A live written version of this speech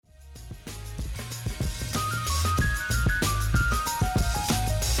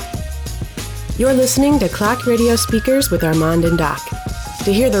You're listening to Clock Radio Speakers with Armand and Doc.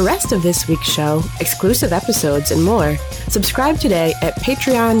 To hear the rest of this week's show, exclusive episodes, and more, subscribe today at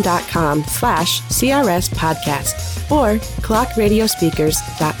patreon.com/CRS podcast or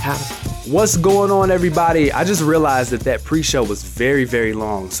clockradiospeakers.com. What's going on, everybody? I just realized that pre-show was very, very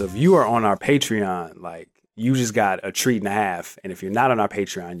long. So if you are on our Patreon, you just got a treat and a half. And if you're not on our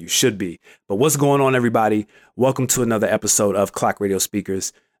Patreon, you should be. But what's going on, everybody? Welcome to another episode of Clock Radio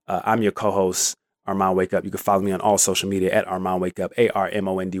Speakers. I'm your co-host, Armand Wake Up. You can follow me on all social media at Armand Wake Up,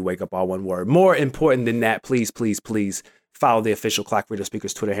 ARMOND Wake Up, all one word. More important than that, please follow the official Clock Radio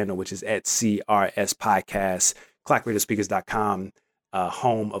Speakers Twitter handle, which is at CRS Podcast, clockradiospeakers.com,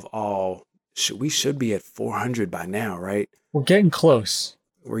 home of all. We should be at 400 by now, right? We're getting close.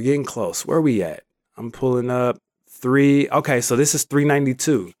 We're getting close. Where are we at? I'm pulling up 3. Okay, so this is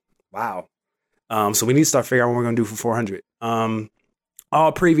 392. Wow. So we need to start figuring out what we're going to do for 400.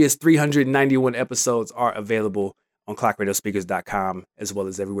 All previous 391 episodes are available on clockradiospeakers.com, as well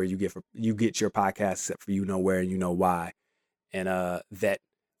as everywhere you get your podcasts, except for you know where and you know why. And that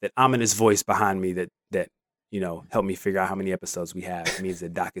ominous voice behind me that helped me figure out how many episodes we have means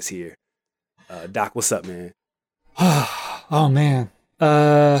that Doc is here. Doc, what's up, man? Oh man,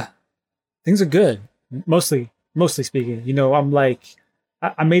 things are good. Mostly speaking. I'm I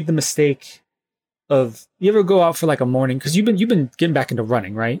made the mistake of, you ever go out for a morning, because you've been getting back into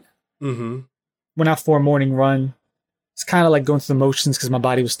running, right? Mm-hmm. Went out for a morning run. It's kind of like going through the motions because my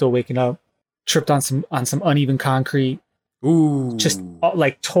body was still waking up. Tripped on some uneven concrete. Ooh! Just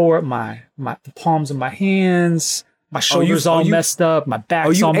tore up the palms of my hands. My shoulders messed up. My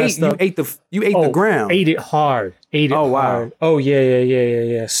back's all messed up. You ate the ground. Ate it hard. Wow. Hard. Oh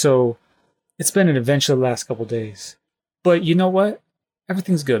yeah. So it's been an adventure the last couple days. But you know what?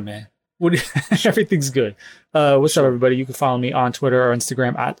 Everything's good, man. Everything's good. What's up, everybody? You can follow me on Twitter or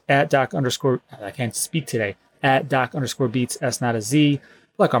Instagram at Doc_. I can't speak today. At Doc_Beats, S not a Z.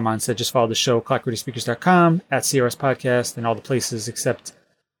 Like Armand said, just follow the show, clockradiospeakers.com, at CRS Podcast, and all the places, except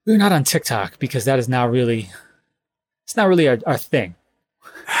we're not on TikTok because that is now really, it's not really our thing.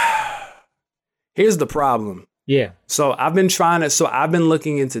 Here's the problem. Yeah. So I've been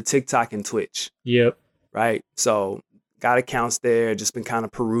looking into TikTok and Twitch. Yep. Right. So got accounts there, just been kind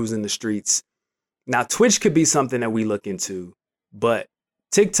of perusing the streets. Now, Twitch could be something that we look into, but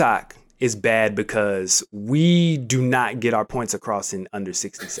TikTok is bad because we do not get our points across in under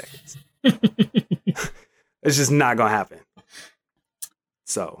 60 seconds. It's just not going to happen.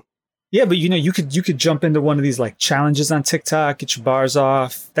 So. Yeah, but you could jump into one of these challenges on TikTok, get your bars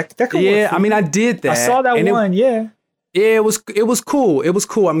off. That could work. I mean, I did that. I saw that one. Yeah, it was cool. It was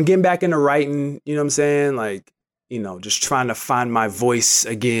cool. I'm getting back into writing. You know what I'm saying? Just trying to find my voice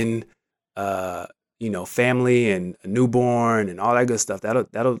again. Family and a newborn and all that good stuff.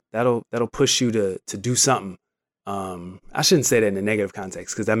 That'll push you to do something. I shouldn't say that in a negative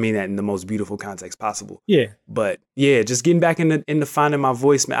context, because I mean that in the most beautiful context possible. Yeah. But yeah, just getting back into finding my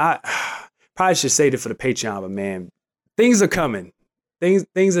voice, man. I probably should say that for the Patreon, but man, things are coming. Things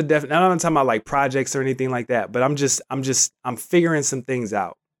are definitely. I'm not talking about projects or anything like that, but I'm figuring some things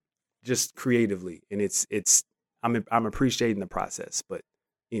out, just creatively, and I'm appreciating the process. But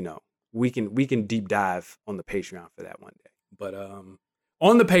we can deep dive on the Patreon for that one day. But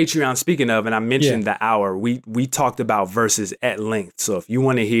on the Patreon, speaking of, and I mentioned the hour, we talked about verses at length. So if you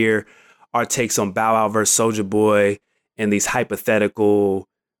want to hear our takes on Bow Wow versus Soulja Boy and these hypothetical,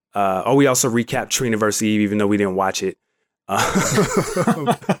 we also recapped Trina versus Eve, even though we didn't watch it.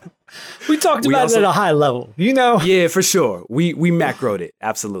 We talked about it at a high level, Yeah, for sure. We macroed it,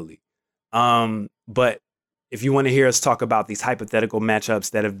 absolutely. But if you want to hear us talk about these hypothetical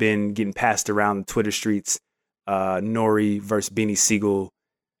matchups that have been getting passed around the Twitter streets, Nori versus Beanie Siegel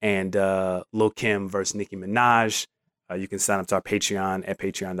and Lil Kim versus Nicki Minaj, you can sign up to our Patreon at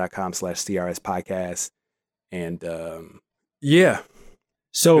patreon.com/CRS podcast. And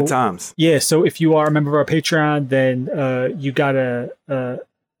so good times. Yeah. So if you are a member of our Patreon, then you got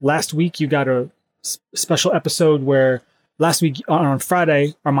last week you got a special episode where last week on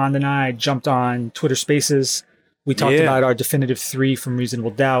Friday, Armand and I jumped on Twitter Spaces. We talked about our definitive 3 from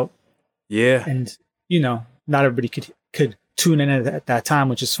Reasonable Doubt. Yeah. And, not everybody could tune in at that time,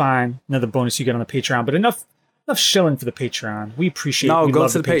 which is fine. Another bonus you get on the Patreon, but enough shilling for the Patreon. We appreciate it. Go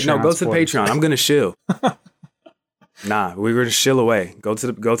to the Patreon. I'm going to shill. Nah, we're going to shill away. Go to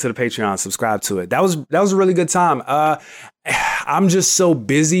the Patreon, subscribe to it. That was a really good time. I'm just so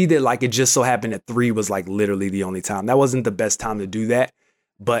busy that it just so happened that 3 was literally the only time. That wasn't the best time to do that,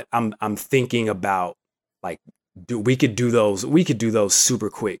 but I'm thinking about we could do those super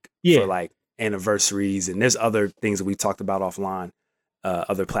quick for anniversaries, and there's other things that we talked about offline,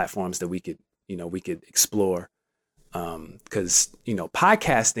 other platforms that we could we could explore. Because,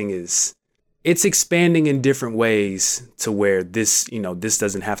 podcasting it's expanding in different ways to where this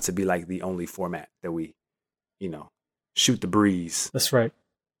doesn't have to be like the only format that we, shoot the breeze. That's right.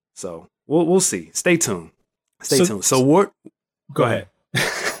 So we'll see. Stay tuned. Stay tuned. So what? Go ahead.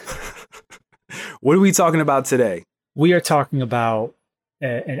 What are we talking about today? We are talking about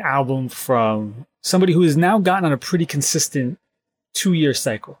an album from somebody who has now gotten on a pretty consistent 2-year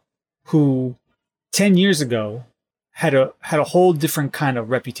cycle, who 10 years ago had a whole different kind of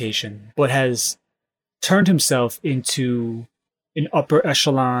reputation, but has turned himself into an upper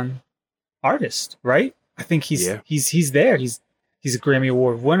echelon artist, right? I think he's there. He's a Grammy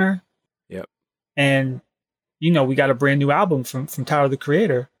Award winner. Yep. And we got a brand new album from Tyler the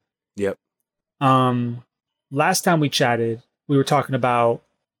Creator. Yep. Last time we chatted, we were talking about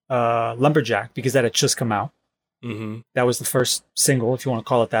Lumberjack, because that had just come out. Mm-hmm. That was the first single, if you want to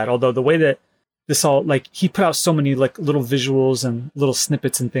call it that. Although the way that this all, like, he put out so many like little visuals and little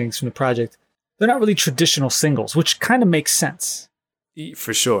snippets and things from the project, they're not really traditional singles, which kind of makes sense.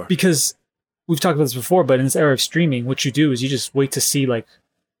 For sure. Because we've talked about this before, but in this era of streaming, what you do is you just wait to see like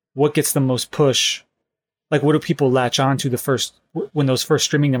what gets the most push. Like, what do people latch on to when those first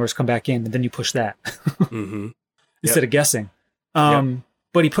streaming numbers come back in, and then you push that mm-hmm. instead of guessing.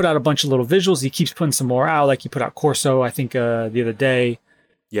 But he put out a bunch of little visuals. He keeps putting some more out. Like, he put out Corso, I think, the other day.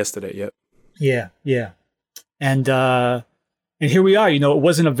 Yesterday, yep. Yeah. And here we are. It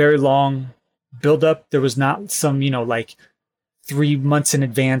wasn't a very long build up. There was not some, like 3 months in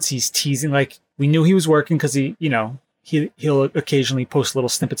advance he's teasing. Like, we knew he was working because he'll occasionally post little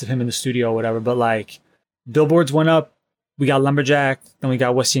snippets of him in the studio or whatever. But like, billboards went up. We got Lumberjack. Then we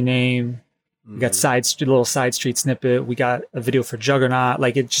got What's Your Name? We got little side street snippet. We got a video for Juggernaut.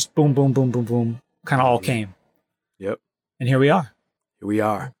 Like, it just boom, boom, boom, boom, boom, kind of all came. Yep. And here we are.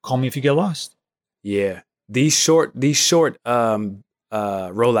 Call me if you get lost. Yeah. These short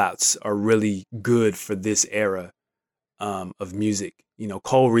rollouts are really good for this era of music.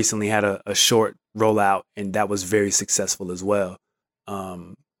 Cole recently had a short rollout, and that was very successful as well.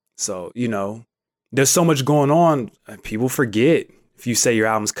 So, there's so much going on. People forget. If you say your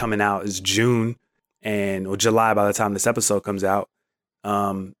album's coming out is June or July by the time this episode comes out,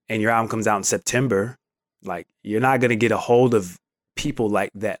 and your album comes out in September, like, you're not gonna get a hold of people like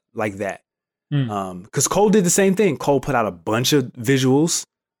that. Because Cole did the same thing. Cole put out a bunch of visuals,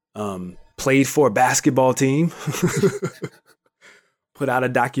 played for a basketball team, put out a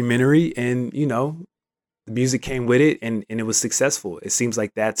documentary, and the music came with it, and it was successful. It seems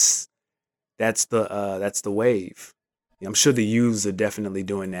like that's the wave. I'm sure the youths are definitely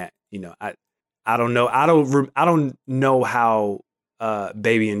doing that. I don't know. I don't know how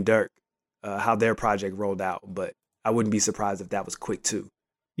Baby and Dirk how their project rolled out, but I wouldn't be surprised if that was quick too.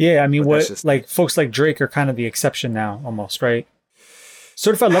 Yeah, I mean, folks like Drake are kind of the exception now, almost, right?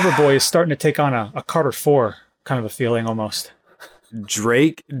 Certified Lover Boy is starting to take on a Carter 4 kind of a feeling almost.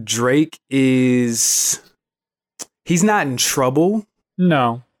 Drake is, he's not in trouble.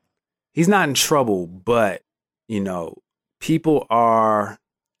 No, he's not in trouble, but people are,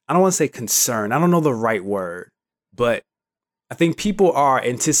 I don't want to say concerned. I don't know the right word, but I think people are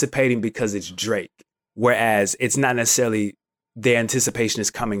anticipating because it's Drake, whereas it's not necessarily the anticipation is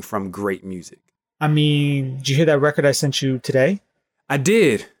coming from great music. I mean, did you hear that record I sent you today? I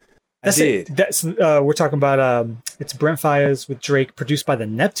did. That's we're talking about it's Brent Faiyaz with Drake, produced by the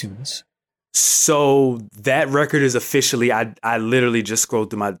Neptunes. So that record is officially, I literally just scrolled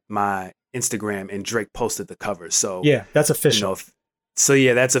through my Instagram and Drake posted the cover. So yeah, that's official. So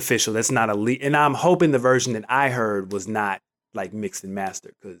yeah, that's official. That's not a leak. And I'm hoping the version that I heard was not like mixed and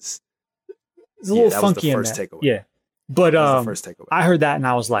mastered, because it's a little funky in that. Takeaway. Yeah. But first takeaway. I heard that and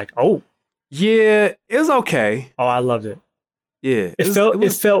I was like, oh. Yeah, it was okay. Oh, I loved it. Yeah.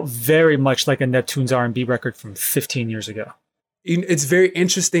 It felt very much like a Neptunes R&B record from 15 years ago. It's very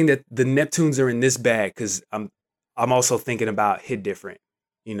interesting that the Neptunes are in this bag, because I'm also thinking about Hit Different,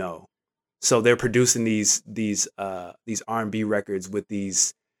 So they're producing these R&B records with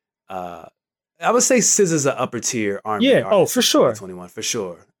these I would say SZA's an upper tier R&B. Yeah, for sure. 21 for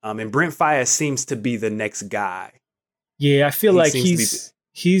sure. And Brent Faiyaz seems to be the next guy. Yeah, I feel like he's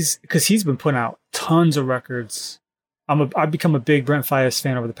because he's been putting out tons of records. I've become a big Brent Faiyaz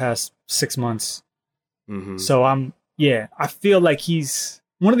fan over the past 6 months. Mm-hmm. So I feel like he's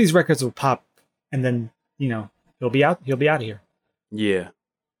one of these records will pop, and then he'll be out of here. Yeah,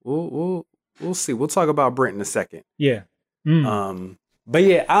 we'll see. We'll talk about Brent in a second. Yeah. But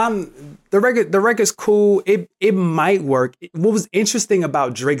yeah, the record's cool. It might work. What was interesting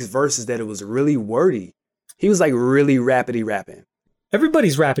about Drake's verse is that it was really wordy. He was like really rapidy rapping.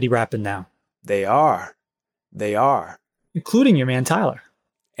 Everybody's rapidy rapping now. They are. They are. Including your man Tyler.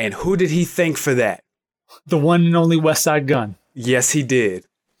 And who did he thank for that? The one and only West Side Gun. Yes, he did.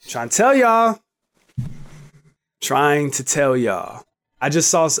 Trying to tell y'all. I just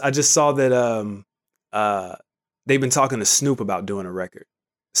saw that they've been talking to Snoop about doing a record.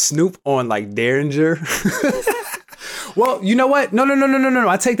 Snoop on like Derringer. Well, you know what? No.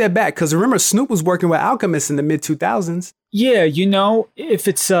 I take that back, because remember, Snoop was working with Alchemist in the mid 2000s. Yeah, if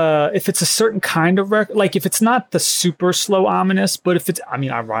it's a certain kind of record, like if it's not the super slow ominous, but if it's,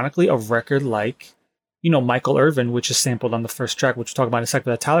 ironically, a record like, Michael Irvin, which is sampled on the first track, which we'll talk about in a second,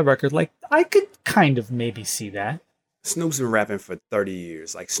 that Tyler record, like I could kind of maybe see that. Snoop's been rapping for 30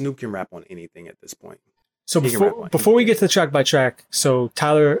 years. Like Snoop can rap on anything at this point. So before we get to the track by track, so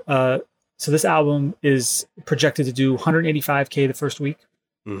Tyler, so this album is projected to do 185K the first week,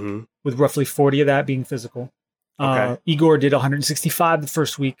 with roughly 40 of that being physical. Okay. Igor did 165 the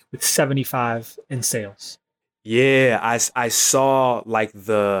first week with 75 in sales. Yeah, I saw like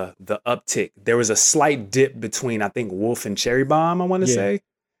the uptick. There was a slight dip between, I think, Wolf and Cherry Bomb, I want to say.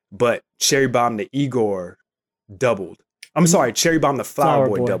 But Cherry Bomb to Igor doubled. I'm sorry, Cherry Bomb the Flower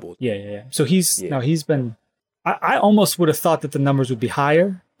Boy doubled. Yeah. So he's been, I almost would have thought that the numbers would be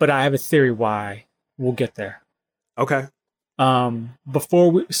higher, but I have a theory why. We'll get there. Okay.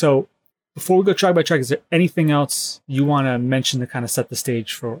 Before we go track by track, is there anything else you want to mention to kind of set the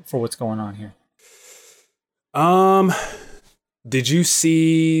stage for what's going on here? Did you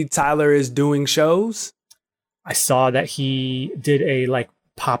see Tyler is doing shows? I saw that he did a like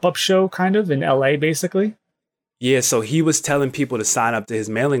pop-up show kind of in LA, basically. Yeah, so he was telling people to sign up to his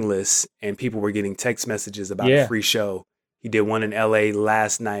mailing list, and people were getting text messages about a free show. He did one in LA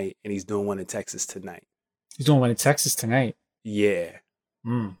last night, and he's doing one in Texas tonight. He's doing one in Texas tonight? Yeah.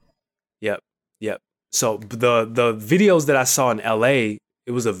 Yep. So the videos that I saw in LA,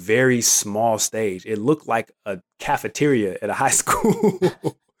 it was a very small stage. It looked like a cafeteria at a high school.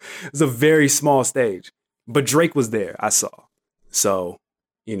 It was a very small stage. But Drake was there, I saw. So,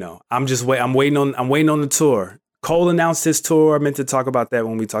 I'm waiting on the tour. Cole announced his tour. I meant to talk about that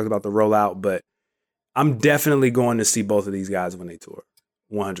when we talked about the rollout, but I'm definitely going to see both of these guys when they tour.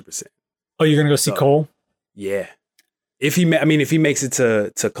 100%. Oh, you're going to go see Cole? Yeah. If he makes it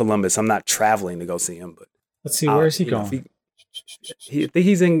to Columbus, I'm not traveling to go see him, but let's see, where is he going? I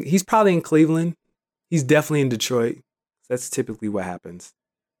think he's probably in Cleveland. He's definitely in Detroit. That's typically what happens.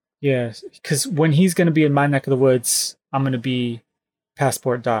 Yeah, because when he's going to be in my neck of the woods, I'm going to be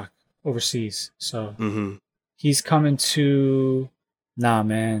Passport Doc overseas. So he's coming to,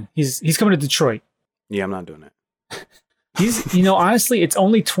 he's coming to Detroit. Yeah, I'm not doing that. He's, honestly, it's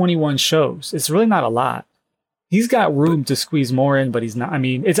only 21 shows. It's really not a lot. He's got room to squeeze more in, but he's not.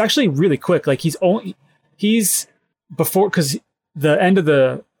 It's actually really quick. Like he's before, because the end of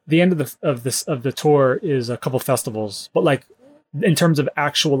the tour is a couple festivals, but like in terms of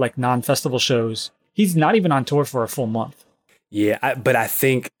actual like non-festival shows, he's not even on tour for a full month. Yeah, but I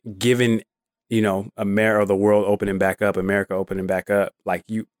think given the world opening back up, America opening back up, like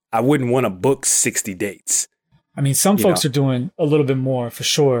I wouldn't want to book 60 dates. Some folks are doing a little bit more for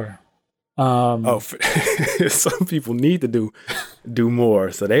sure. Some people need to do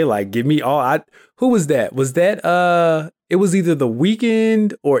more, so they like give me all. Who was that? Was that it was either The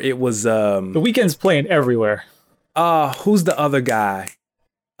Weeknd or it was The Weeknd's playing everywhere. Who's the other guy?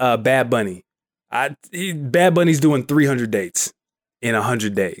 Bad Bunny. Bad Bunny's doing 300 dates in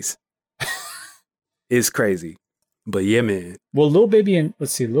 100 days. It's crazy, but yeah, man. Well, Lil Baby and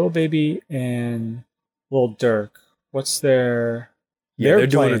Lil Baby and Lil Durk. What's their? Yeah, they're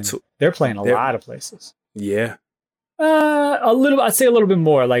doing They're playing a lot of places. Yeah. I'd say a little bit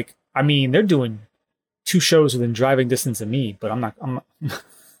more. Like, they're doing 2 shows within driving distance of me, but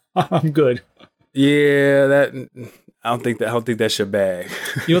I'm good. Yeah, I don't think that's your bag.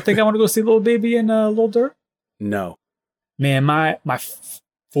 You don't think I want to go see Lil Baby and Lil Durk? No. Man, my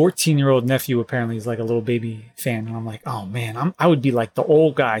 14-year-old nephew apparently is like a Lil Baby fan, and I'm like, oh man, I would be like the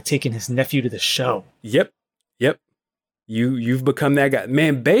old guy taking his nephew to the show. Yep. You've become that guy,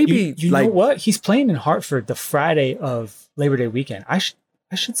 man. Baby, you know what? He's playing in Hartford the Friday of Labor Day weekend. I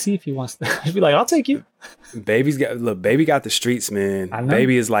should see if he wants to. I'd be like, I'll take you. Baby got the streets, man. I know.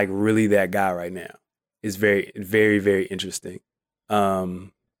 Baby is like really that guy right now. It's very, very, very interesting.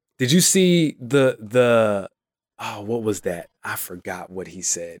 Did you see the what was that? I forgot what he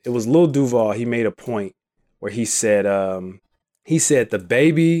said. It was Lil Duval. He made a point where he said the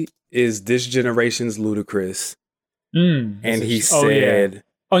Baby is this generation's Ludacris. And he said,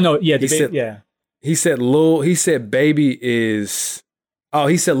 "Oh no, yeah, he said Lil Baby is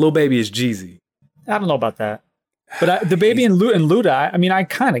Jeezy." I don't know about that, but the Baby and Luda. I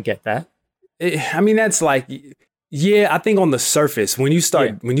kind of get that. I mean, that's like, yeah, I think on the surface, when you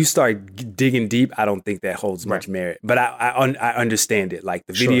start digging deep, I don't think that holds much merit. But I understand it, like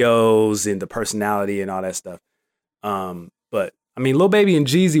the videos and the personality and all that stuff. But I mean, Lil Baby and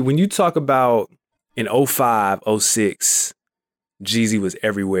Jeezy, when you talk about in 05, 06, Jeezy was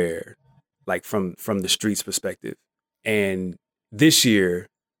everywhere, like from the streets perspective. And this year,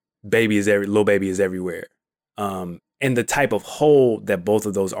 Lil Baby is everywhere. And the type of hold that both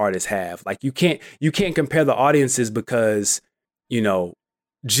of those artists have. Like you can't compare the audiences because, you know,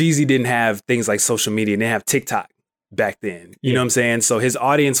 Jeezy didn't have things like social media, and they didn't have TikTok back then. You know what I'm saying? So his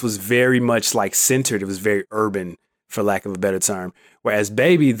audience was very much like centered. It was very urban, for lack of a better term. Whereas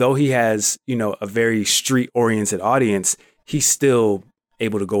Baby, though he has, you know, a very street oriented audience, he's still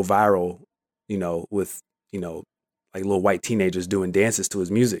able to go viral, you know, with, you know, like little white teenagers doing dances to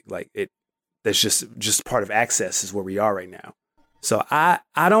his music. Like that's just part of access is where we are right now. So I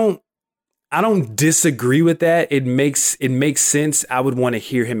don't disagree with that. It makes sense. I would want to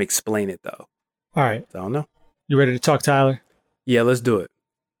hear him explain it though. All right. I don't know. You ready to talk, Tyler? Yeah, let's do it.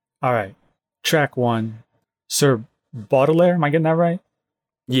 All right. Track 1, Sir Baudelaire. Am I getting that right?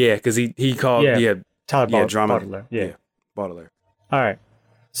 Yeah, because he called Tyler Drama. Baudelaire. Yeah, Baudelaire. All right.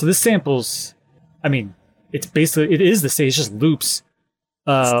 So this samples, I mean, it is the same. It's just loops.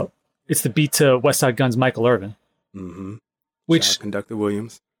 It's the beat to West Side Gun's Michael Irvin. Mm-hmm. Which Conductor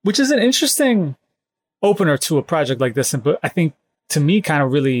Williams. Which is an interesting opener to a project like this, but I think to me kind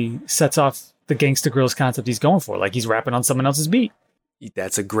of really sets off the Gangsta Grillz concept he's going for. Like he's rapping on someone else's beat.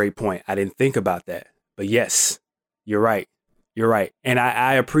 That's a great point. I didn't think about that, but yes, you're right. You're right, and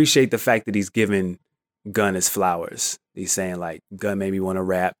I appreciate the fact that he's giving Gun his flowers. He's saying like Gun made me want to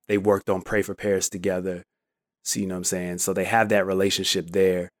rap. They worked on Pray for Paris together, so you know what I'm saying. So they have that relationship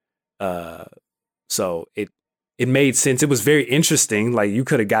there. So it made sense. It was very interesting. Like you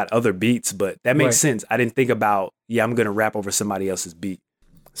could have got other beats, but that makes sense. I didn't think about, I'm going to rap over somebody else's beat.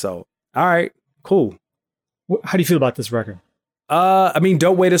 So, all right, cool. How do you feel about this record? I mean,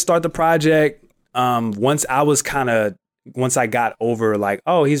 dope way to start the project. Once I got over like,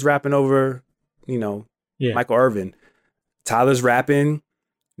 oh, he's rapping over, you know, Michael Irvin. Tyler's rapping.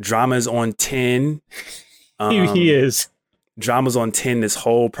 Drama's on 10. He is. Drama's on 10 this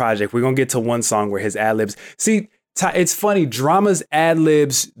whole project. We're going to get to one song where his ad-libs. See, it's funny. Drama's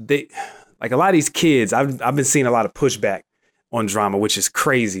ad-libs, they like a lot of these kids, I've been seeing a lot of pushback on Drama, which is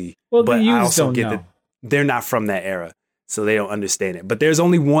crazy. Well, but I also don't get know. that they're not from that era, so they don't understand it. But there's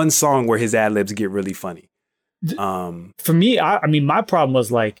only one song where his ad-libs get really funny. For me, I mean, my problem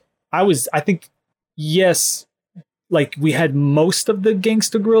was like, I think, yes, like we had most of the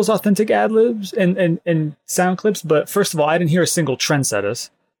Gangsta Grillz authentic ad-libs and sound clips, but first of all, I didn't hear a single Trendsetters.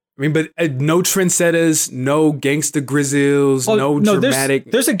 I mean, but no Trendsetters, no Gangsta Grizzles, no dramatic.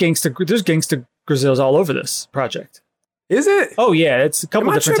 There's Gangsta Grizzles all over this project. Is it? Oh yeah, it's a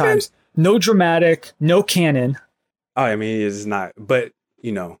couple different times. No dramatic, no Canon. Oh, I mean, it's not, but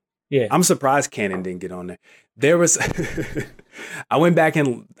you know, yeah, I'm surprised Canon didn't get on there. There was, I went back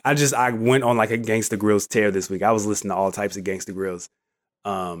and I went on like a Gangsta Grillz tear this week. I was listening to all types of Gangsta Grillz.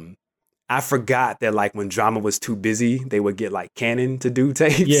 I forgot that like when Drama was too busy, they would get like Canon to do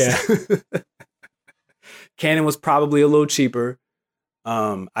tapes. Yeah. Canon was probably a little cheaper.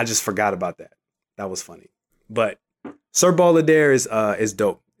 I just forgot about that. That was funny. But Sir Baudelaire is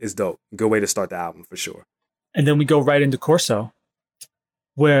dope. It's dope. Good way to start the album for sure. And then we go right into Corso,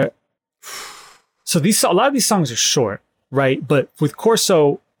 where so a lot of these songs are short, right? But with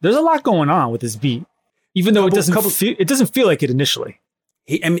Corso, there's a lot going on with this beat, even though it doesn't feel like it initially.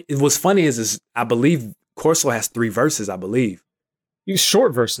 What's funny is I believe Corso has 3 verses. I believe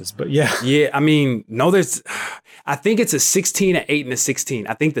short verses, but yeah. Yeah, I mean, no, I think it's a 16, an 8, and a 16.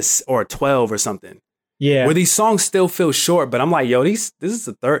 I think or a 12 or something. Yeah, where these songs still feel short, but I'm like, yo, this is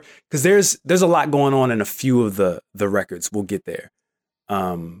the third, because there's a lot going on in a few of the records. We'll get there.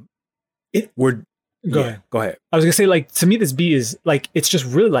 Go ahead. I was gonna say, like, to me, this beat is like, it's just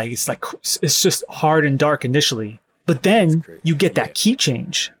really like, it's just hard and dark initially, but then you get that key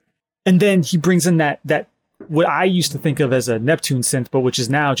change, and then he brings in that what I used to think of as a Neptune synth, but which is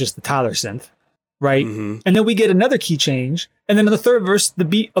now just the Tyler synth, right? Mm-hmm. And then we get another key change, and then in the third verse, the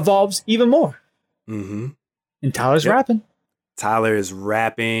beat evolves even more. Mm-hmm. And Tyler's rapping. Tyler is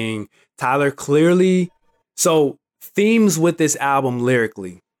rapping. Tyler clearly. So themes with this album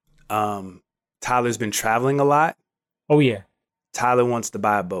lyrically. Tyler's been traveling a lot. Oh yeah. Tyler wants to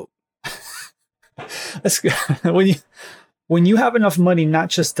buy a boat. That's good. When you have enough money not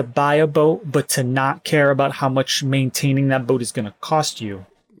just to buy a boat, but to not care about how much maintaining that boat is going to cost you.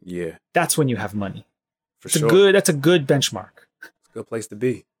 Yeah. That's when you have money. For sure. That's a good benchmark. It's a good place to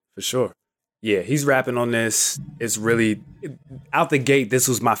be, for sure. Yeah, he's rapping on this. It's really out the gate. This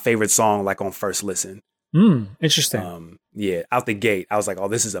was my favorite song, like on first listen. Interesting. Yeah, out the gate, I was like, oh,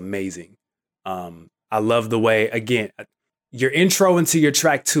 this is amazing. I love the way, again, your intro into your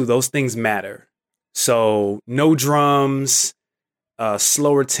track too, those things matter. So no drums,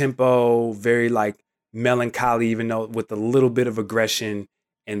 slower tempo, very like melancholy, even though with a little bit of aggression.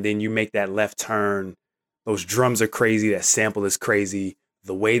 And then you make that left turn. Those drums are crazy. That sample is crazy.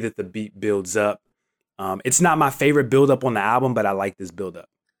 The way that the beat builds up. It's not my favorite build up on the album, but I like this build up.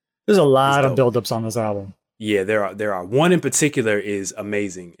 There's a lot of build-ups on this album. Yeah, there are. One in particular is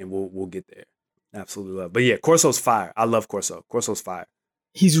amazing, and we'll get there. Absolutely love. But yeah, Corso's fire. I love Corso. Corso's fire.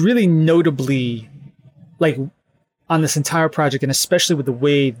 He's really notably, like, on this entire project, and especially with the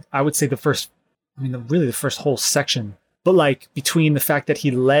way, I would say the first whole section, but like between the fact that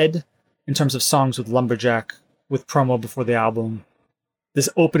he led in terms of songs with Lumberjack, with promo before the album, this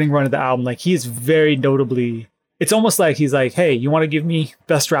opening run of the album, like he is very notably, it's almost like he's like, hey, you want to give me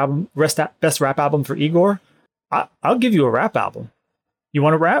best rap album for Igor? I'll give you a rap album. You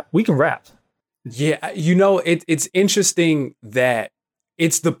want to rap? We can rap. Yeah, it's interesting that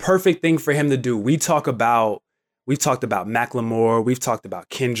it's the perfect thing for him to do. We've talked about Macklemore, we've talked about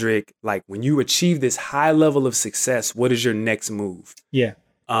Kendrick. Like when you achieve this high level of success, what is your next move? Yeah.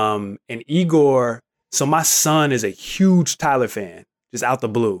 And Igor, so my son is a huge Tyler fan, just out the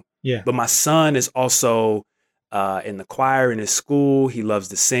blue. Yeah. But my son is also in the choir in his school. He loves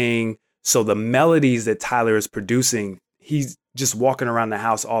to sing. So the melodies that Tyler is producing, he's just walking around the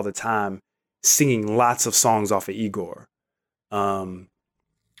house all the time, singing lots of songs off of Igor.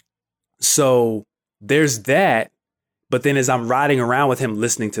 So there's that. But then as I'm riding around with him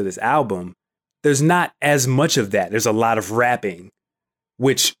listening to this album, there's not as much of that. There's a lot of rapping,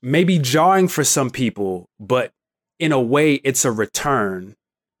 which may be jarring for some people, but in a way it's a return,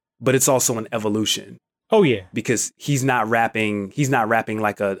 but it's also an evolution. Oh yeah. Because he's not rapping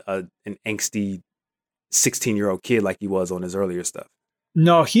like an angsty 16-year-old kid like he was on his earlier stuff.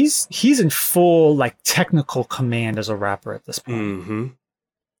 No, he's in full like technical command as a rapper at this point. Mm-hmm.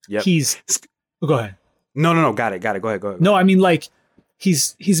 Yep. Go ahead. No. Got it. Go ahead. No, I mean like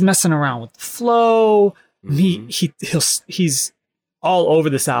he's messing around with the flow. Mm-hmm. He's all over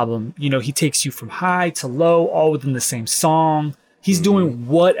this album. You know, he takes you from high to low, all within the same song. He's doing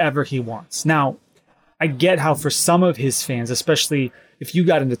whatever he wants. Now, I get how for some of his fans, especially if you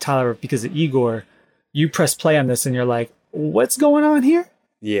got into Tyler because of Igor, you press play on this and you're like, what's going on here?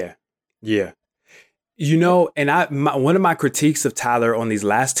 Yeah. You know, and one of my critiques of Tyler on these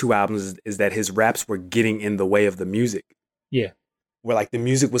last two albums is that his raps were getting in the way of the music. Yeah. Where like the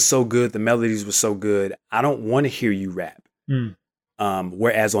music was so good, the melodies were so good. I don't want to hear you rap.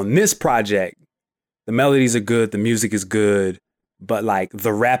 Whereas on this project, the melodies are good, the music is good, but like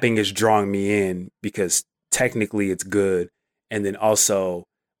the rapping is drawing me in because technically it's good. And then also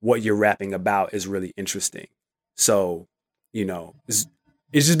what you're rapping about is really interesting. So, you know, it's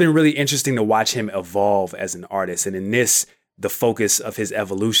just been really interesting to watch him evolve as an artist. And in this, the focus of his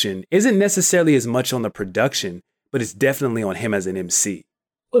evolution isn't necessarily as much on the production, but it's definitely on him as an MC.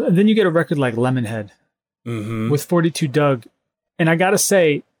 Well, and then you get a record like Lemonhead with 42 Doug. And I got to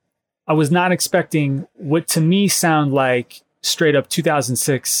say, I was not expecting what to me sound like straight up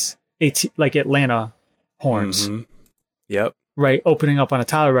 2006, like Atlanta horns. Yep. Right. Opening up on a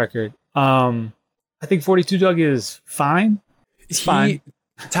Tyler record. I think 42 Doug is fine. It's fine.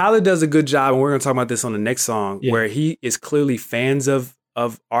 Tyler does a good job, and we're going to talk about this on the next song, where he is clearly fans of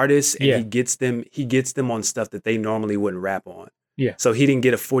artists, and he gets them on stuff that they normally wouldn't rap on. Yeah. So he didn't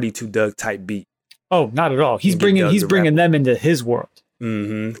get a 42 Doug type beat. Oh, not at all. He's bringing them into his world.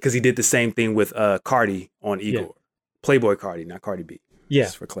 Because he did the same thing with Cardi on Igor. Yeah. Playboy Cardi, not Cardi B. Yeah.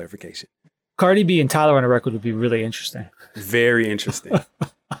 Just for clarification. Cardi B and Tyler on a record would be really interesting. Very interesting.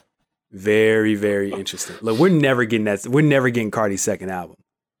 Very, very interesting. Look, we're never getting Cardi's second album.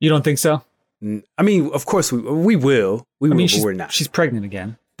 You don't think so? I mean, of course we will. But we're not. She's pregnant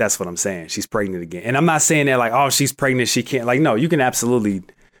again. That's what I'm saying. She's pregnant again. And I'm not saying that like, oh, she's pregnant, she can't. Like, no, you can absolutely,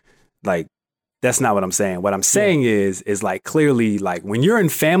 like, that's not what I'm saying. What I'm saying is like, clearly, like, when you're in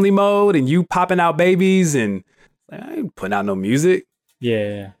family mode and you popping out babies and like, I ain't putting out no music.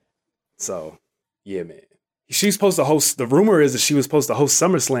 Yeah. So, yeah, man. She's supposed to host, the rumor is that she was supposed to host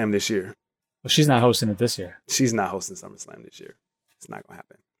SummerSlam this year. Well, she's not hosting it this year. She's not hosting SummerSlam this year. It's not going to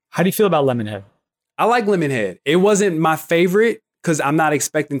happen. How do you feel about Lemonhead? I like Lemonhead. It wasn't my favorite because I'm not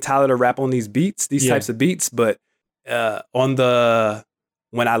expecting Tyler to rap on these beats, these types of beats. But when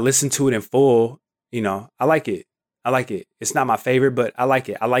I listen to it in full, you know, I like it. It's not my favorite, but I like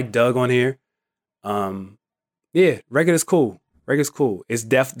it. I like Doug on here. Yeah, record is cool. Record's cool. This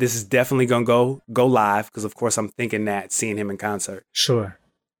is definitely gonna go live because of course I'm thinking that seeing him in concert. Sure.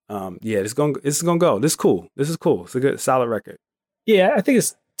 Yeah, this is gonna go. This is cool. This is cool. It's a good solid record. Yeah, I think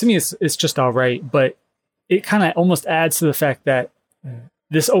it's just all right, but it kind of almost adds to the fact that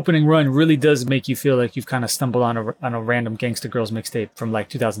this opening run really does make you feel like you've kind of stumbled on a random Gangsta Girls mixtape from like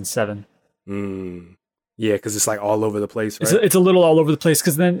 2007. Yeah, because it's like all over the place, right? It's a little all over the place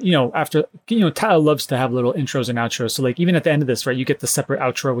because then, after, Tyler loves to have little intros and outros. So like even at the end of this, right, you get the separate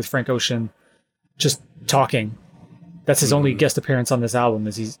outro with Frank Ocean just talking. That's his only guest appearance on this album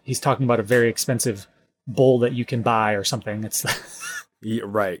is he's talking about a very expensive bowl that you can buy or something. It's yeah,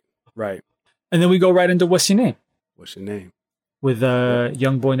 right. And then we go right into What's Your Name? What's Your Name? With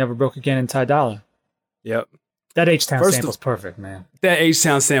Young Boy Never Broke Again and Ty Dolla. Yep. That H-Town sample's perfect, man. That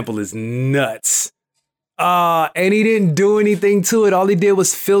H-Town sample is nuts. And he didn't do anything to it. All he did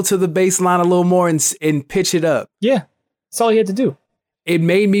was filter the bass line a little more and pitch it up. Yeah. That's all he had to do. It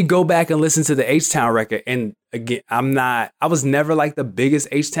made me go back and listen to the H-Town record. And again, I was never like the biggest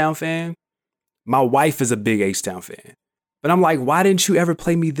H-Town fan. My wife is a big H-Town fan. But I'm like, why didn't you ever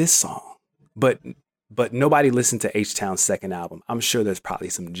play me this song? But nobody listened to H-Town's second album. I'm sure there's probably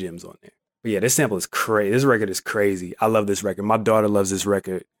some gems on there. But yeah, this sample is crazy. This record is crazy. I love this record. My daughter loves this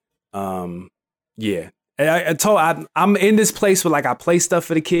record. Yeah. I'm in this place where like I play stuff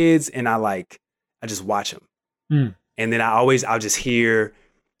for the kids and I just watch them. And then I'll just hear,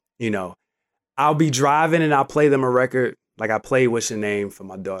 I'll be driving and I'll play them a record. Like I play What's Your Name for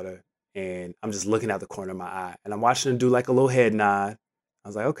my daughter and I'm just looking out the corner of my eye and I'm watching her do like a little head nod. I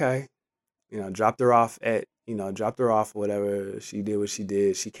was like, okay. Dropped her off or whatever. She did what she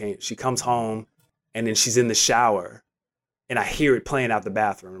did. She comes home and then she's in the shower and I hear it playing out the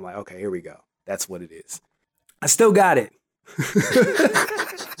bathroom. I'm like, okay, here we go. That's what it is. I still got it.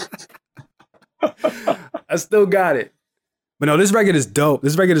 I still got it. But no, this record is dope.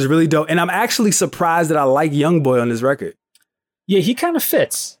 This record is really dope. And I'm actually surprised that I like Young Boy on this record. Yeah, he kind of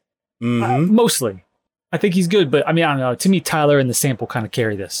fits. Mostly. I think he's good, but I mean, I don't know. To me, Tyler and the sample kind of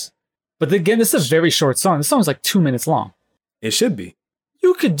carry this. But again, this is a very short song. This song's like 2 minutes long. It should be.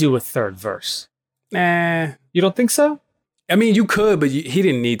 You could do a third verse. Nah. You don't think so? I mean, you could, but he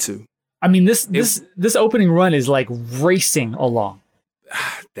didn't need to. I mean, this opening run is like racing along.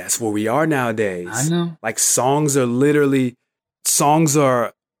 That's where we are nowadays. I know. Like songs are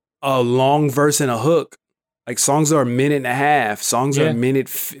a long verse and a hook. Like songs are a minute and a half. Songs are a minute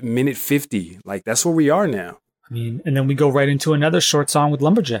 50. Like that's where we are now. I mean, and then we go right into another short song with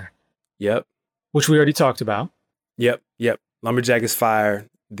Lumberjack. Yep. Which we already talked about. Yep. Lumberjack is fire.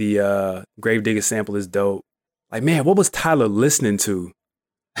 The Gravedigger sample is dope. Like, man, what was Tyler listening to?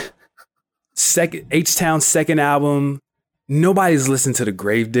 H-Town's second album. Nobody's listening to the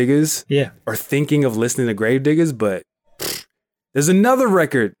Gravediggers. Yeah. Or thinking of listening to Gravediggers, but there's another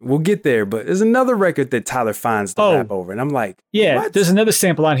record. We'll get there, but there's another record that Tyler finds to rap over. And I'm like, yeah, what? There's another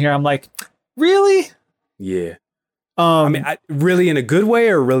sample on here. I'm like, really? Yeah. I mean, really in a good way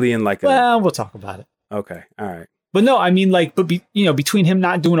or really in like well, we'll talk about it. Okay. All right. But no, I mean, like, between him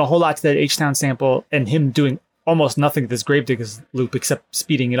not doing a whole lot to that H-Town sample and him doing almost nothing to this Gravediggers loop except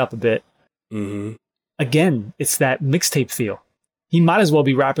speeding it up a bit. Mm-hmm. Again, it's that mixtape feel. He might as well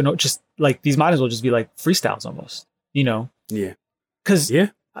be rapping just like these might as well just be like freestyles almost, Yeah. Because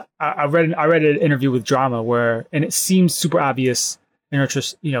I read an interview with Drama and it seems super obvious and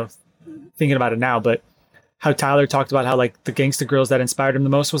just, thinking about it now, but how Tyler talked about how like the Gangsta Girls that inspired him the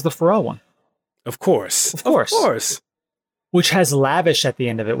most was the Pharrell one. Of course. Which has Lavish at the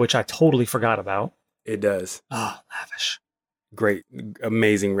end of it, which I totally forgot about. It does. Oh, Lavish. Great.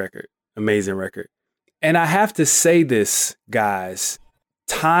 Amazing record. And I have to say this, guys.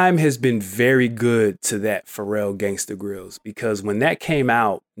 Time has been very good to that Pharrell Gangsta Grills because when that came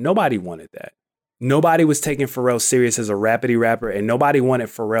out, nobody wanted that. Nobody was taking Pharrell serious as a rapidy rapper and nobody wanted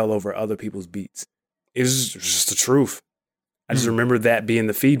Pharrell over other people's beats. It was just the truth. I just remember that being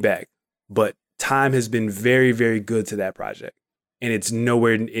the feedback. But time has been very, very good to that project. And it's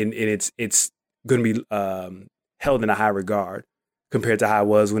nowhere it's going to be held in a high regard compared to how it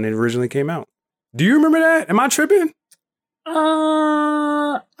was when it originally came out. Do you remember that? Am I tripping?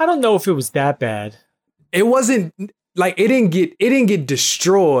 I don't know if it was that bad. It wasn't like it didn't get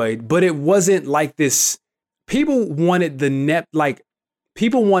destroyed, but it wasn't like this. People wanted the Neptunes.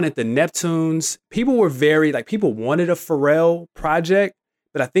 People were very people wanted a Pharrell project,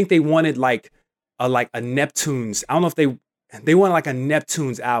 but I think they wanted like a Neptunes. I don't know if they wanted like a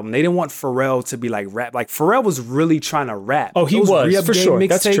Neptunes album. They didn't want Pharrell to be like rap. Like Pharrell was really trying to rap. Oh, he was for sure.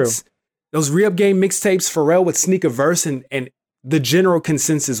 That's true. Those Re-Up Game mixtapes, Pharrell would sneak a verse and the general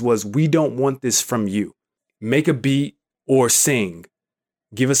consensus was, we don't want this from you. Make a beat or sing.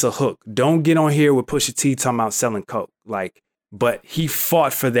 Give us a hook. Don't get on here with Pusha T talking about selling coke. Like, but he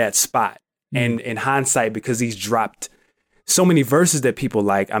fought for that spot. And in hindsight, because he's dropped so many verses that people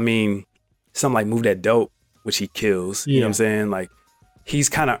like, I mean, something like Move That Dope, which he kills. You know what I'm saying? Like, he's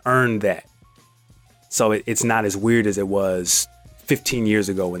kind of earned that. So it's not as weird as it was 15 years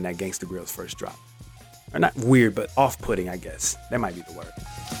ago when that Gangsta Grillz first dropped. Or not weird, but off-putting, I guess. That might be the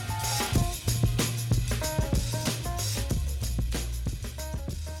word.